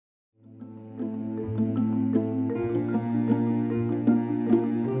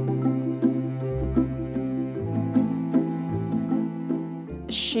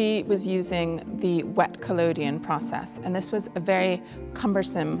she was using the wet collodion process, and this was a very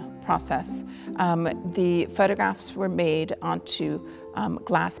cumbersome process. The photographs were made onto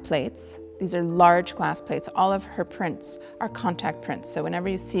glass plates. These are large glass plates. All of her prints are contact prints. So whenever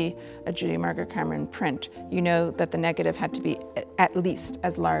you see a Julia Margaret Cameron print, you know that the negative had to be at least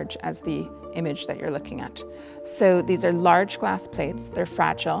as large as the image that you're looking at. So these are large glass plates, they're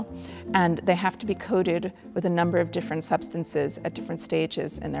fragile, and they have to be coated with a number of different substances at different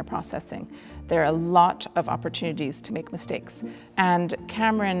stages in their processing. There are a lot of opportunities to make mistakes. And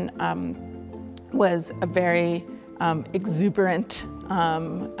Cameron was a very exuberant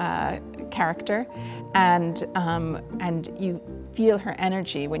character, and you feel her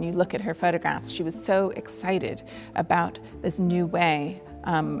energy when you look at her photographs. She was so excited about this new way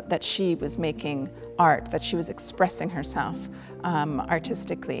that she was making art, that she was expressing herself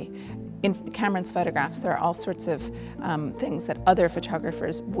artistically. In Cameron's photographs, there are all sorts of things that other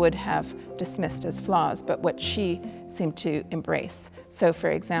photographers would have dismissed as flaws, but what she seemed to embrace. So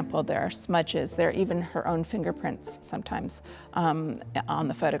for example, there are smudges, there are even her own fingerprints sometimes on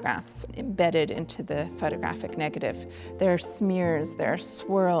the photographs, embedded into the photographic negative. There are smears, there are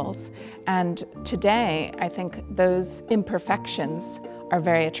swirls, and today I think those imperfections are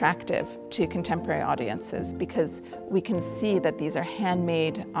very attractive to contemporary audiences because we can see that these are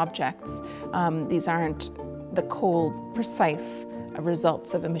handmade objects. These aren't the cold, precise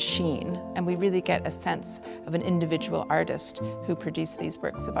results of a machine, and we really get a sense of an individual artist who produced these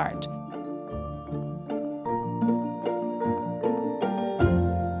works of art.